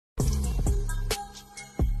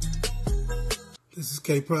This is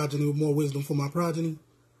K Progeny with more wisdom for my progeny.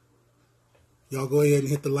 Y'all go ahead and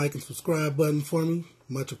hit the like and subscribe button for me.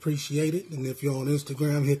 Much appreciated. And if you're on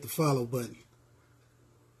Instagram, hit the follow button.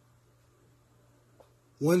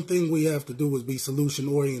 One thing we have to do is be solution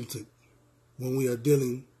oriented when we are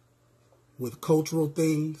dealing with cultural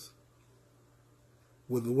things,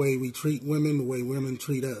 with the way we treat women, the way women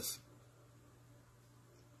treat us.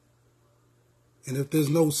 And if there's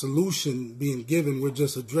no solution being given, we're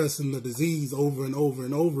just addressing the disease over and over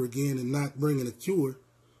and over again and not bringing a cure.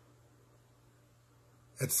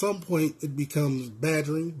 At some point, it becomes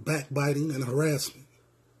badgering, backbiting, and harassment.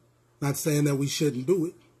 Not saying that we shouldn't do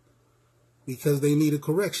it, because they need a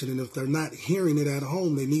correction. And if they're not hearing it at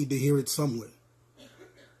home, they need to hear it somewhere.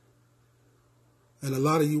 And a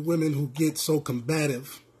lot of you women who get so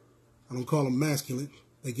combative, I don't call them masculine,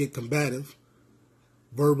 they get combative,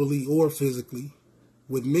 verbally or physically,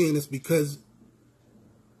 with men, it's because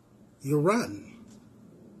you're rotten.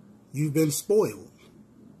 You've been spoiled.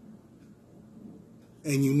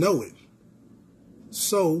 And you know it.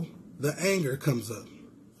 So the anger comes up.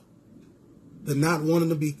 The not wanting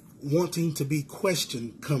to be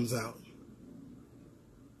questioned comes out.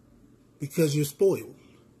 Because you're spoiled.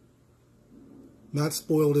 Not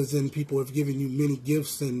spoiled as in people have given you many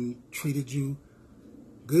gifts and treated you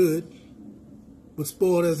good, but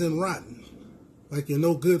spoiled as in rotten, like you're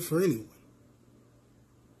no good for anyone.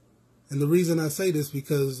 And the reason I say this,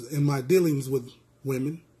 because in my dealings with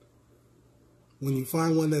women, when you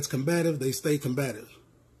find one that's combative, they stay combative.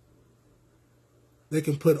 They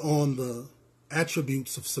can put on the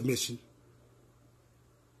attributes of submission,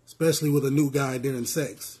 especially with a new guy during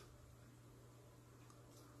sex.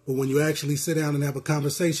 But when you actually sit down and have a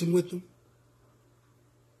conversation with them,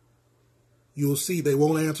 you'll see they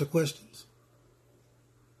won't answer questions.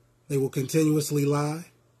 They will continuously lie.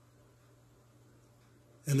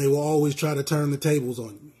 And they will always try to turn the tables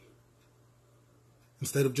on you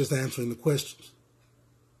instead of just answering the questions.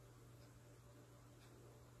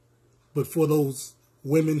 But for those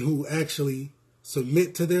women who actually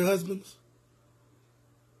submit to their husbands,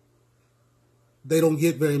 they don't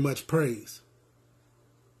get very much praise.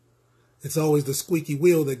 It's always the squeaky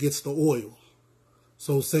wheel that gets the oil.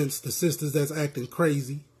 So since the sisters that's acting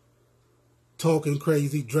crazy, talking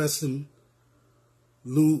crazy, dressing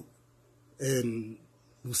lewd and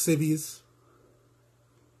lascivious,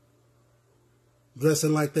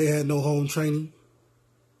 dressing like they had no home training,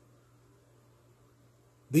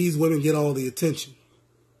 these women get all the attention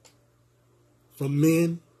from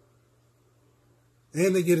men,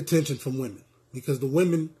 and they get attention from women because the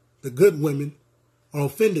women, the good women, are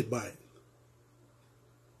offended by it.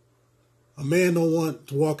 A man don't want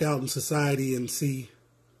to walk out in society and see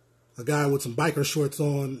a guy with some biker shorts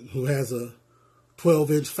on who has a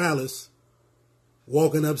 12-inch phallus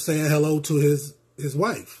walking up saying hello to his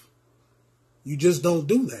wife. You just don't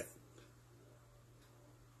do that.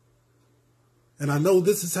 And I know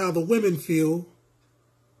this is how the women feel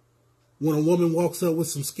when a woman walks up with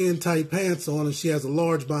some skin-tight pants on and she has a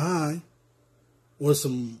large behind or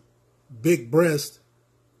some big breast,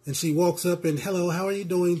 and she walks up and, hello, how are you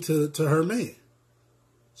doing to her man?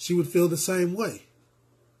 She would feel the same way.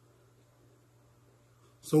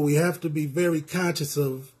 So we have to be very conscious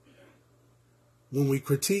of when we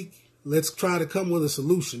critique, let's try to come with a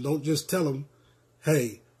solution. Don't just tell them,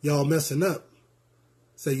 hey, y'all messing up.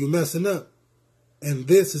 Say you messing up, and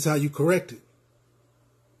this is how you correct it.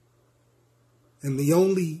 And the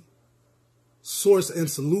only source and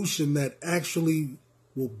solution that actually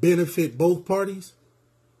will benefit both parties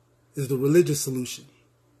is the religious solution.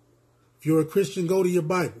 If you're a Christian, go to your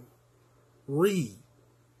Bible. Read.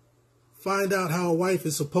 Find out how a wife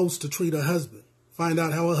is supposed to treat a husband. Find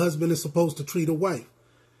out how a husband is supposed to treat a wife.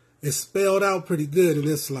 It's spelled out pretty good in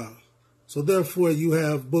Islam. So therefore, you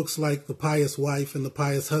have books like The Pious Wife and The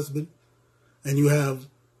Pious Husband. And you have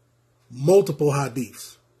multiple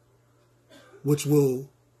hadiths, which will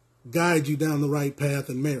guide you down the right path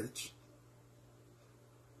in marriage.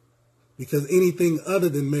 Because anything other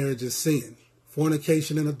than marriage is sin,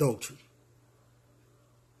 fornication and adultery.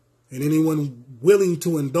 And anyone willing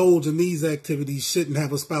to indulge in these activities shouldn't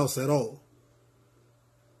have a spouse at all.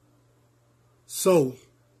 So,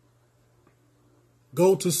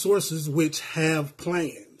 go to sources which have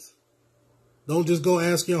plans. Don't just go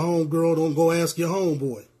ask your homegirl, don't go ask your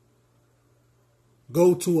homeboy.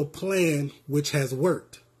 Go to a plan which has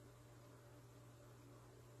worked.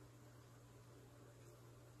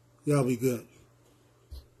 Y'all be good.